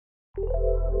Hi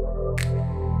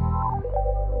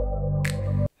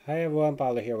everyone,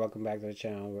 Paulo here. Welcome back to the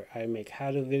channel where I make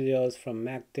how-to videos from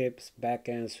Mac tips,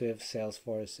 backend, Swift,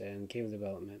 Salesforce, and game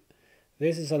development.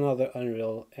 This is another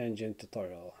Unreal Engine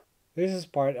tutorial. This is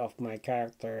part of my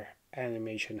Character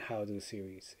Animation How-To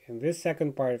series. In this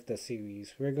second part of the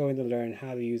series, we're going to learn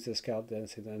how to use the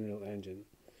skeletons in Unreal Engine.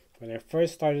 When I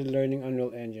first started learning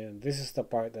Unreal Engine, this is the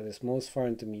part that is most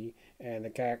foreign to me, and the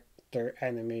character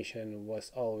animation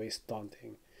was always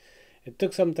daunting. It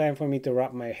took some time for me to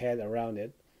wrap my head around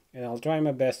it, and I'll try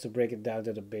my best to break it down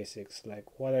to the basics,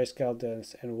 like what are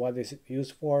skeletons and what is it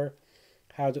used for,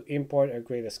 how to import or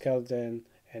create a skeleton,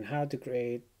 and how to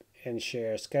create and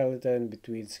share skeleton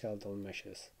between skeletal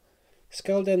meshes.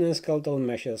 Skeleton and skeletal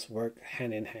meshes work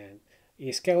hand in hand.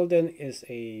 A skeleton is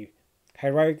a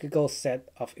hierarchical set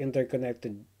of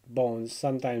interconnected bones,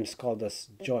 sometimes called as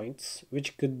joints,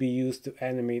 which could be used to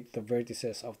animate the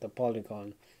vertices of the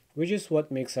polygon, which is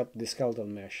what makes up the skeletal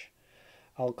mesh.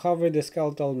 I'll cover the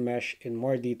skeletal mesh in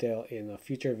more detail in a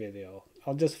future video.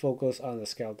 I'll just focus on the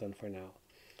skeleton for now.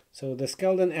 So the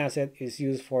skeleton asset is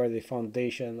used for the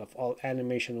foundation of all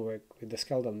animation work with the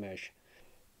skeletal mesh.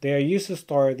 They are used to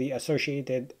store the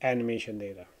associated animation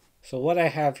data. So what I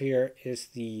have here is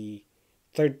the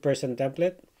third person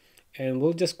template, and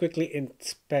we'll just quickly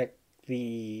inspect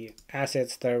the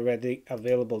assets that are already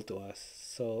available to us.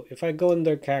 So if I go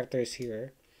under characters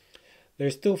here,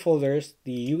 there's two folders,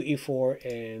 the UE4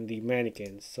 and the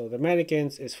mannequins. So the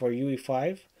mannequins is for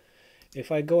UE5.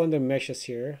 If I go under meshes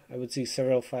here, I would see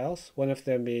several files, one of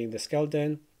them being the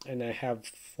skeleton, and I have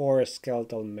 4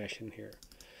 skeletal mesh in here.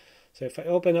 So if I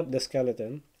open up the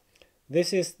skeleton,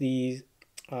 this is the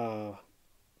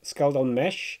skeletal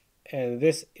mesh, and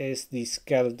this is the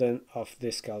skeleton of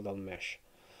this skeletal mesh.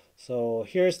 So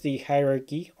here's the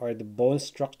hierarchy or the bone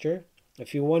structure.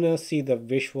 If you want to see the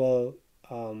visual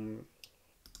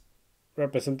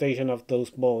representation of those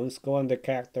bones, go under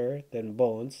character, then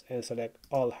bones, and select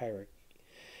all hierarchy.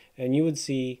 And you would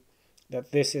see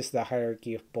that this is the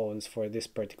hierarchy of bones for this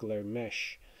particular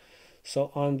mesh.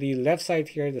 So on the left side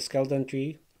here, the skeleton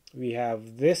tree, we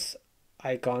have this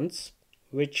icons,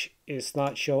 which is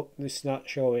not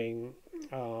showing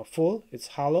full, it's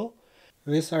hollow.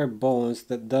 These are bones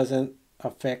that doesn't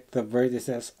affect the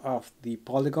vertices of the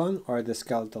polygon or the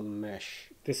skeletal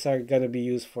mesh. These are going to be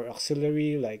used for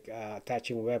auxiliary, like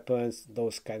attaching weapons,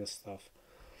 those kind of stuff.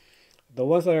 The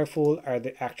ones that are full are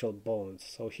the actual bones.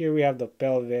 So here we have the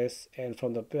pelvis, and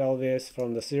from the pelvis,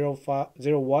 from the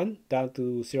 0.1 down to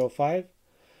 0.5,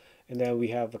 and then we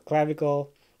have the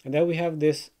clavicle, and then we have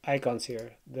these icons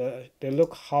here. They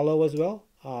look hollow as well,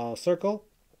 circle.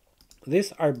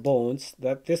 These are bones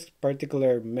that this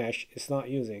particular mesh is not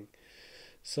using.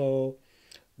 So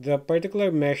the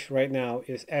particular mesh right now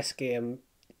is SKM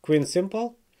Queen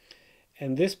Simple,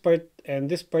 and this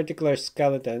particular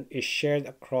skeleton is shared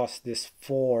across these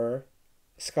 4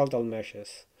 skeletal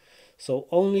meshes. So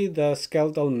only the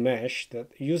skeletal mesh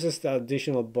that uses the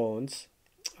additional bones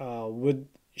would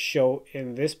show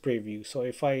in this preview. So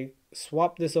if I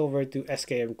swap this over to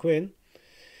SKM Queen,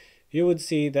 you would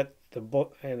see that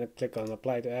and I click on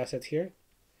apply to assets here,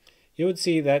 you would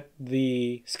see that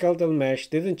the skeletal mesh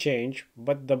didn't change,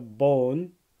 but the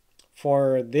bone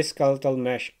for this skeletal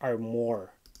mesh are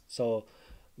more. So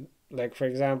like for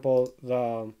example,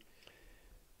 the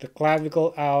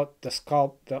clavicle out, the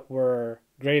scalp that were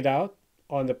grayed out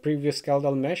on the previous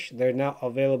skeletal mesh, they're now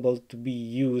available to be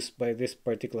used by this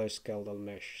particular skeletal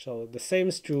mesh. So the same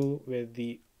is true with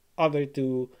the other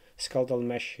 2 skeletal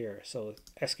mesh here. So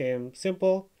SKM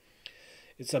Simple,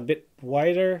 it's a bit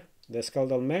wider, the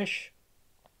skeletal mesh,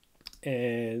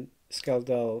 and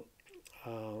skeletal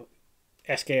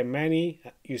SKM Mani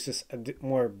uses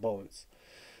more bones.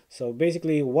 So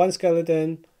basically, one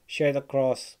skeleton shared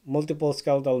across multiple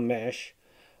skeletal mesh,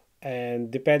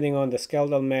 and depending on the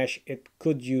skeletal mesh, it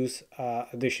could use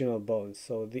additional bones.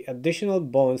 So the additional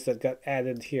bones that got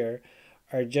added here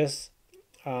are just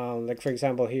like for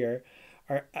example here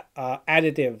are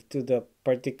additive to the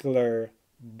particular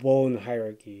bone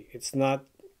hierarchy. It's not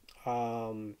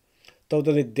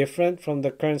totally different from the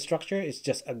current structure, it's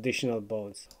just additional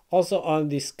bones. Also on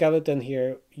the skeleton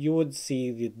here, you would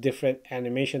see the different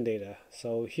animation data.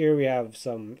 So here we have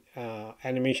some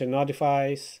animation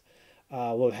notifies,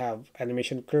 we'll have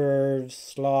animation curves,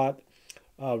 slot,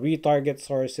 retarget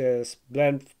sources,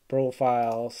 blend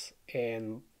profiles,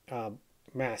 and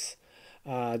mask.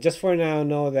 Just for now,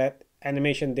 know that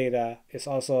animation data is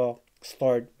also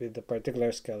stored with the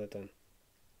particular skeleton.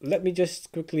 Let me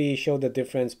just quickly show the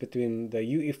difference between the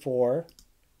UE4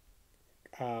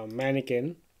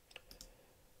 mannequin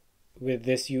with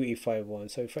this UE5 one.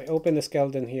 So if I open the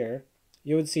skeleton here,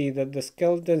 you would see that the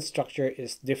skeleton structure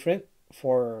is different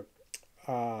for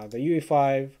the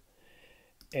UE5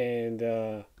 and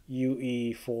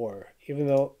UE4.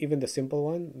 Even the simple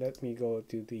one, let me go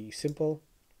to the simple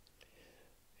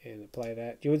and apply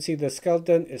that. You would see the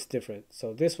skeleton is different.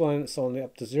 So this one is only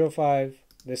up to 0.5.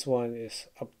 This one is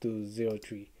up to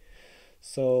 0.3.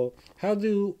 So how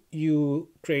do you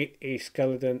create a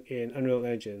skeleton in Unreal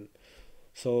Engine?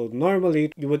 So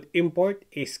normally you would import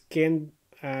a skinned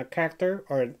character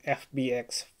or an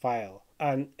FBX file.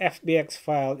 An FBX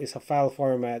file is a file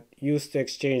format used to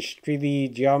exchange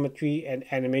 3D geometry and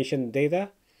animation data.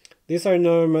 These are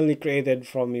normally created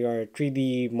from your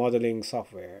 3D modeling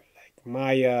software like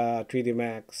Maya, 3D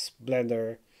Max,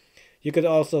 Blender. You could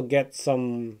also get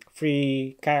some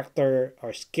free character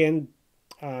or skinned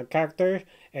character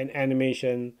and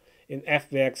animation in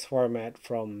FBX format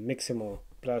from Miximo,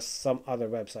 plus some other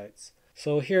websites.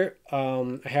 So here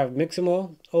I have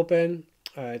Miximo open.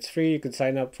 It's free. You could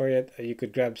sign up for it. You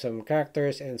could grab some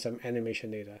characters and some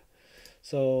animation data.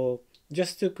 So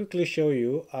just to quickly show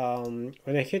you,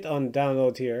 when I hit on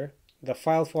download here, the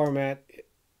file format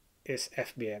is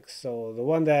FBX. So the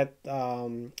one that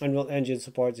Unreal Engine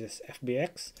supports is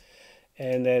FBX,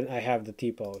 and then I have the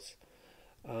T-pose.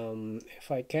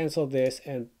 If I cancel this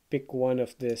and pick one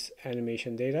of this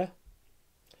animation data,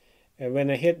 and when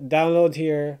I hit download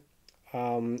here,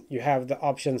 you have the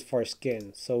options for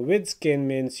skin. So with skin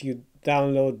means you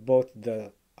download both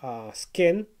the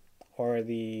skin or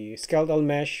the skeletal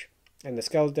mesh and the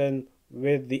skeleton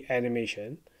with the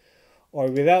animation, or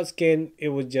without skin it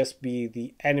would just be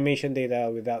the animation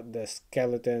data without the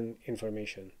skeleton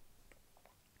information.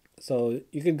 So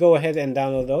you could go ahead and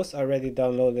download those. I already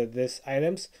downloaded these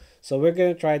items. So we're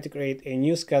going to try to create a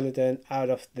new skeleton out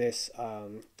of this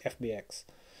FBX.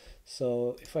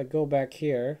 So if I go back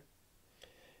here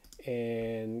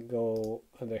and go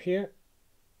under here,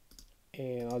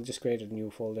 and I'll just create a new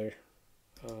folder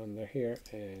under here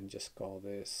and just call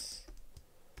this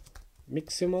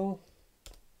Miximo,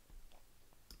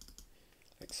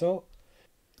 like so.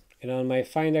 And on my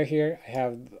finder here I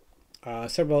have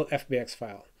several FBX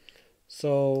files.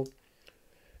 So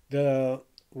the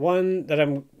one that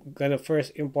I'm gonna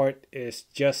first import is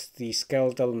just the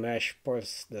skeletal mesh for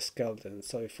the skeleton.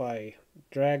 So if I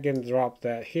drag and drop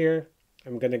that here,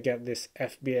 I'm gonna get this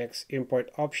FBX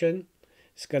import option.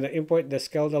 It's gonna import the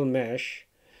skeletal mesh.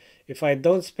 If I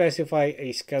don't specify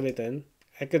a skeleton,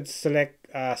 I could select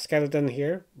a skeleton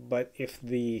here, but if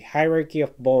the hierarchy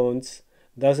of bones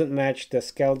doesn't match the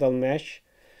skeletal mesh,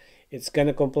 it's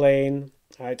gonna complain.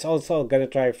 It's also gonna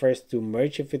try first to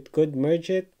merge if it could merge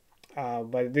it,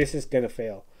 but this is gonna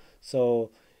fail.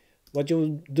 So what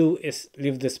you do is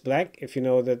leave this blank if you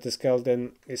know that the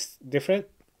skeleton is different,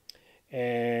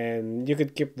 and you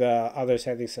could keep the other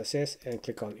settings as is and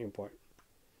click on import.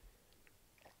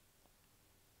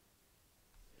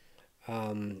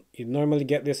 You normally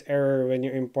get this error when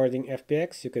you're importing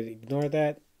FBX. You could ignore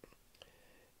that,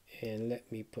 and let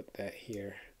me put that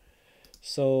here.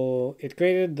 So it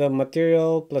created the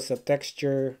material plus the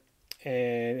texture,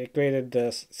 and it created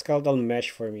the skeletal mesh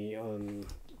for me on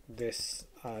this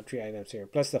 3 items here,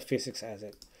 plus the physics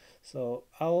asset. So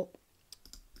I'll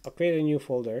create a new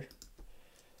folder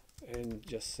and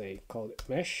just say call it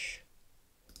mesh,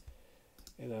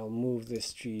 and I'll move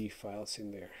these 3 files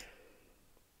in there.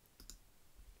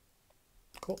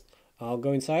 Cool. I'll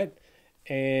go inside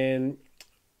and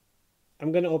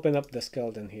I'm gonna open up the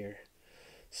skeleton here.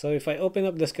 So if I open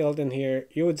up the skeleton here,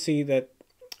 you would see that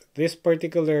this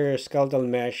particular skeletal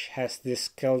mesh has this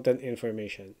skeleton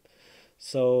information.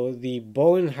 So the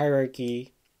bone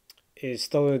hierarchy is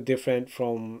totally different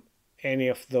from any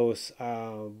of those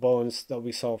bones that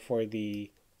we saw for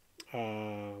the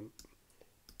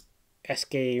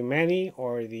SK Mani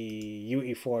or the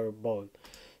UE4 bone.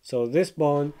 So this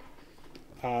bone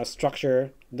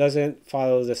structure doesn't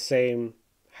follow the same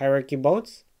hierarchy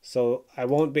bones. So I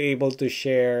won't be able to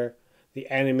share the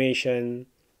animation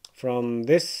from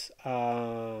this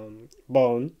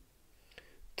bone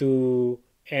to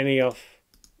any of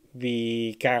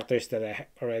the characters that I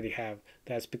already have.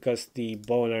 That's because the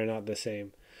bone are not the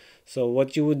same. So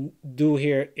what you would do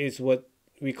here is what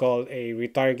we call a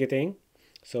retargeting.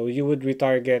 So you would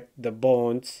retarget the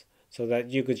bones so that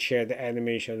you could share the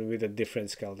animation with a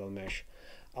different skeletal mesh.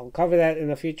 I'll cover that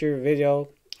in a future video.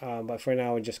 But for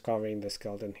now, we're just covering the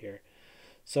skeleton here.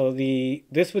 So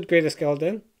this would create a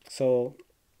skeleton. So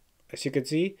as you can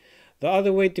see, the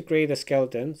other way to create a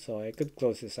skeleton, so I could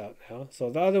close this out now.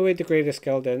 So the other way to create a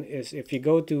skeleton is if you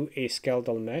go to a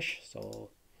skeletal mesh. So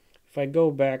if I go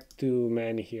back to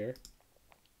Mani here,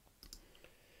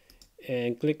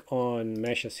 and click on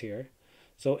meshes here.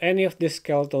 So any of these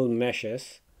skeletal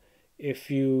meshes, if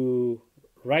you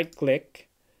right click,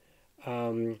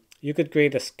 you could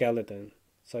create a skeleton.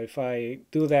 So if I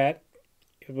do that,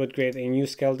 it would create a new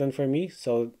skeleton for me.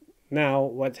 So now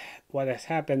what has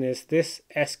happened is this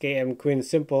SKM Queen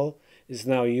Simple is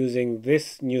now using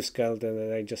this new skeleton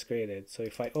that I just created. So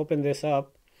if I open this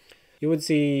up, you would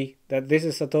see that this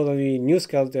is a totally new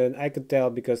skeleton. I could tell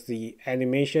because the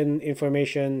animation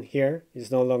information here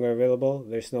is no longer available.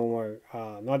 There's no more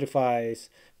notifies,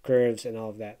 curves, and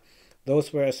all of that.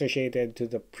 Those were associated to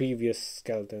the previous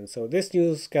skeleton. So this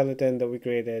new skeleton that we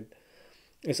created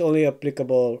is only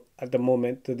applicable at the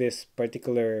moment to this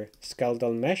particular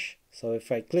skeletal mesh. So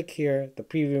if I click here, the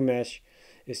preview mesh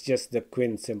is just the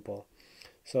Queen Simple.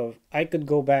 So I could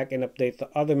go back and update the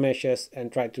other meshes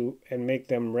and try to make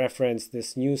them reference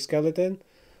this new skeleton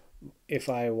if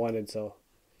I wanted so.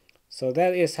 So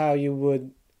that is how you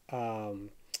would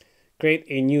create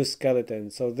a new skeleton.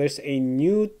 So there's a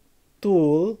new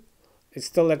tool. It's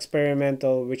still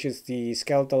experimental, which is the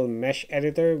skeletal mesh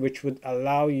editor, which would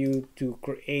allow you to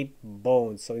create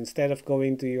bones. So instead of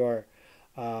going to your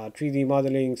 3D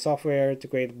modeling software to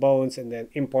create bones and then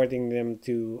importing them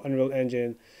to Unreal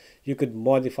Engine, you could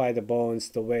modify the bones,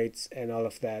 the weights, and all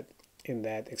of that in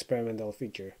that experimental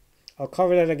feature. I'll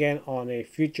cover that again on a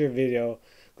future video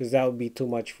because that would be too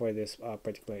much for this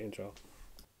particular intro.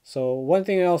 So one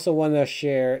thing I also want to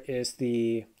share is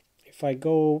if I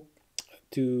go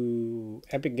to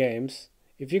Epic Games,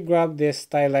 if you grab this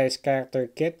stylized character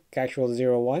kit, Casual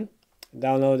 01,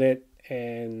 download it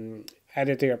and add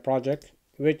it to your project,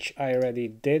 which I already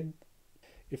did.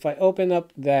 If I open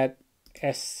up that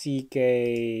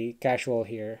SCK Casual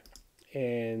here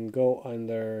and go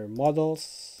under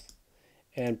models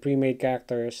and pre-made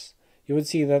characters, you would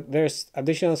see that there's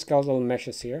additional skeletal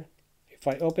meshes here. If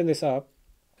I open this up,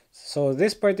 so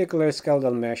this particular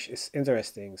skeletal mesh is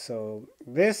interesting. So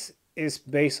this is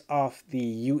based off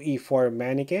the UE4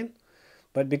 mannequin,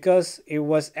 but because it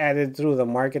was added through the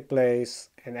marketplace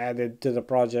and added to the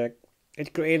project,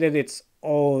 it created its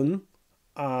own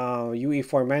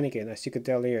UE4 mannequin. As you can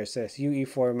tell here, it says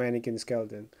UE4 mannequin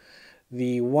skeleton.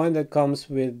 The one that comes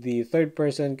with the third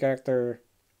person character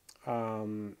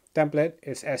template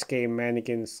is SK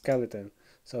mannequin skeleton.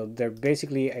 So they're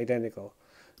basically identical.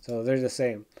 So they're the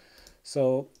same.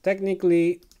 So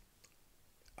technically,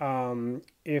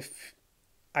 if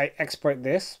I export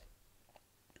this,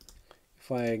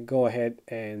 if I go ahead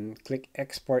and click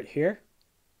export here,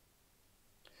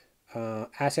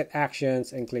 asset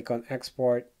actions, and click on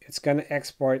export, it's gonna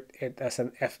export it as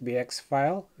an FBX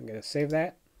file. I'm gonna save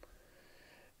that,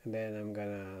 and then I'm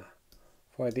gonna,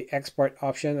 for the export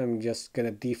option, I'm just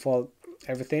gonna default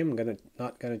everything. I'm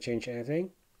not gonna change anything.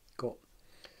 Cool.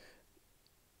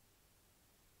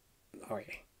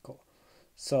 Okay, cool.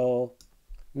 So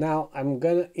now I'm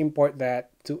gonna import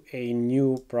that to a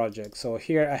new project. So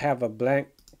here I have a blank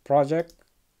project.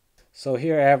 So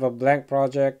here I have a blank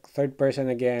project, third person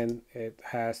again. It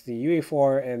has the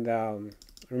UE4, and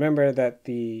remember that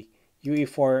the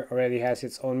UE4 already has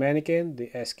its own mannequin,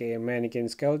 the SKM mannequin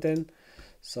skeleton.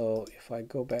 So if I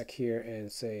go back here and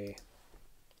say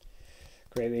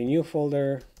create a new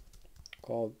folder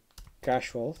called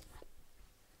casual,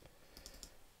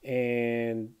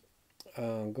 and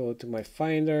go to my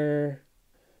Finder.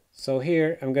 So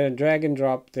here I'm going to drag and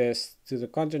drop this to the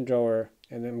content drawer,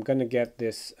 and I'm going to get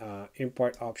this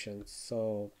import options.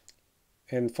 So,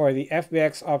 and for the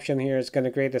FBX option here, it's going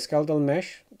to create a skeletal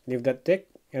mesh, leave that tick.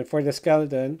 And for the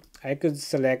skeleton, I could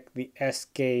select the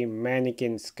SK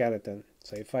mannequin skeleton.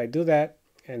 So if I do that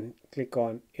and click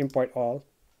on import all,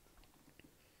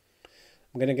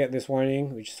 I'm going to get this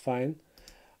warning, which is fine.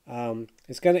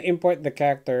 It's going to import the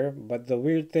character, but the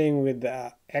weird thing with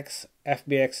the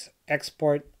FBX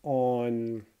export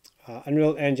on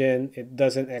Unreal Engine, it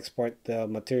doesn't export the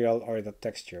material or the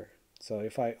texture. So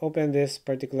if I open this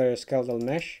particular skeletal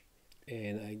mesh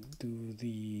and I do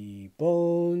the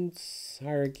bones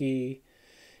hierarchy,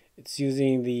 it's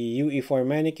using the UE4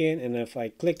 mannequin, and if I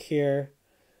click here,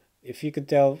 if you could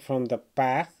tell from the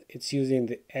path, it's using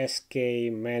the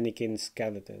SK mannequin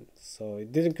skeleton. So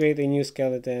it didn't create a new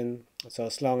skeleton. So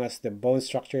as long as the bone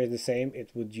structure is the same,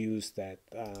 it would use that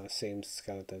same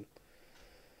skeleton.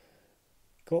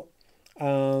 Cool.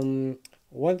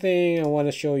 One thing I want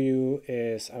to show you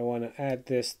is I want to add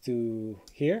this to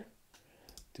here,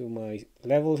 to my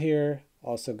level here.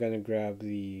 Also gonna grab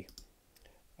the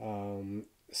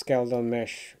skeleton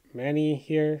mesh mani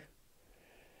here.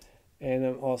 And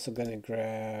I'm also gonna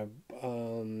grab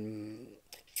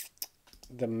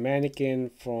the mannequin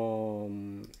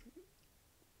from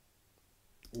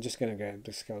I'm just gonna grab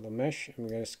the skeletal mesh. I'm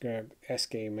gonna grab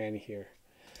SK man here.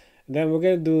 And then we're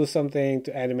gonna do something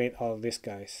to animate all of these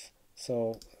guys.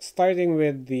 So starting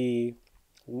with the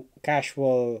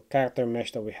casual character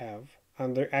mesh that we have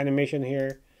under animation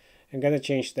here, I'm gonna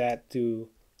change that to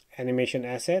animation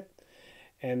asset,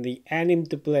 and the anim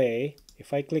to play,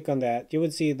 if I click on that, you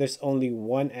would see there's only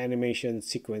one animation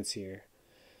sequence here.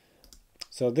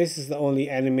 So this is the only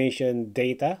animation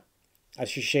data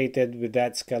associated with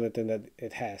that skeleton that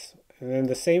it has. And then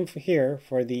the same here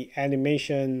for the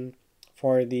animation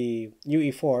for the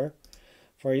UE4.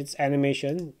 For its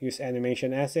animation, use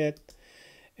animation asset.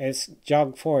 It's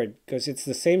jog forward because it's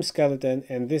the same skeleton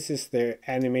and this is their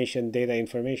animation data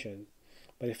information.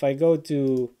 But if I go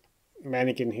to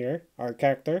mannequin here, our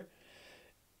character,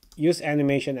 use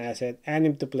animation asset,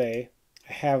 anim to play,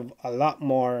 I have a lot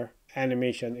more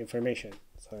animation information.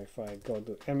 So if I go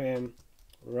to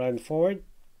run forward,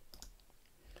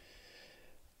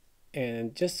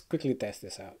 and just quickly test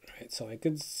this out, right? So I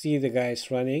could see the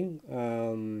guys running.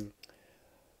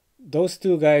 Those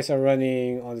two guys are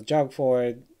running on the jog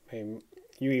forward.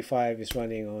 UE5 is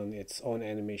running on its own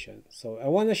animation. So I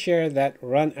want to share that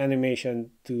run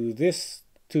animation to this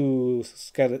two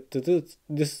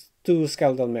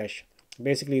skeletal mesh.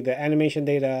 Basically, the animation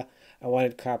data I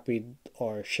wanted copied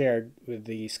or shared with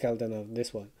the skeleton of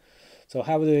this one. So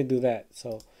how do I do that?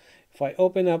 So if I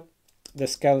open up the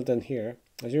skeleton here,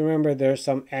 as you remember, there's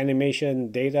some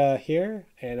animation data here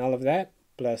and all of that,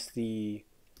 plus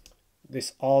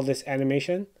all this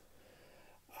animation.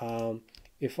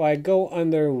 If I go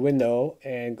under window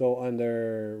and go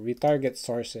under retarget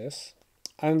sources,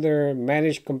 under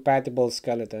manage compatible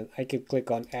skeleton, I can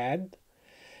click on add,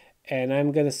 and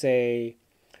I'm gonna say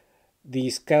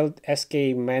the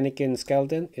SK mannequin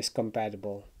skeleton is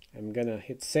compatible. I'm gonna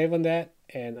hit save on that,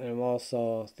 and I'm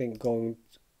also going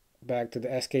back to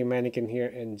the SK mannequin here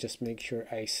and just make sure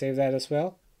I save that as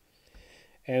well.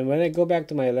 And when I go back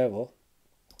to my level,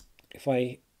 if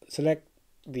I select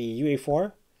the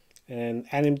UE4 and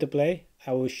anim to play,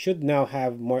 I should now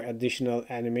have more additional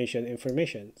animation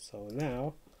information. So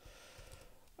now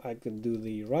I could do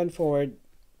the run forward,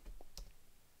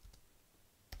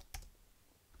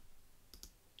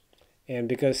 and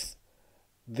because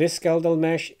this skeletal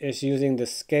mesh is using the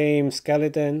same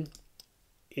skeleton,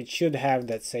 it should have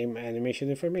that same animation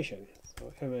information.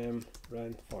 So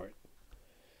run forward,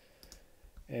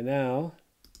 and now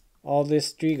all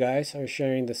these three guys are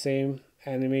sharing the same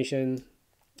animation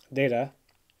data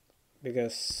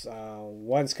because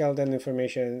one skeleton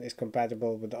information is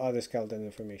compatible with the other skeleton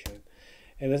information,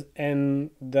 and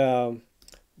the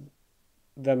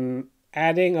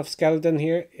adding of skeleton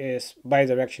here is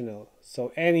bidirectional.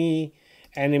 So any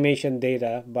animation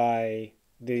data by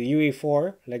the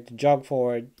UE4, like the jog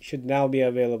forward, should now be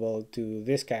available to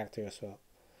this character as well.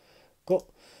 Cool.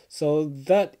 So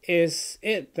that is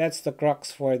it. That's the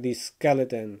crux for the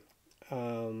skeleton.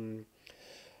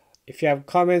 If you have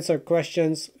comments or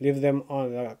questions, leave them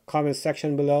on the comment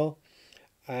section below.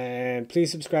 And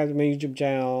please subscribe to my YouTube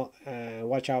channel and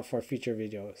watch out for future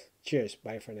videos. Cheers.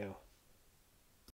 Bye for now.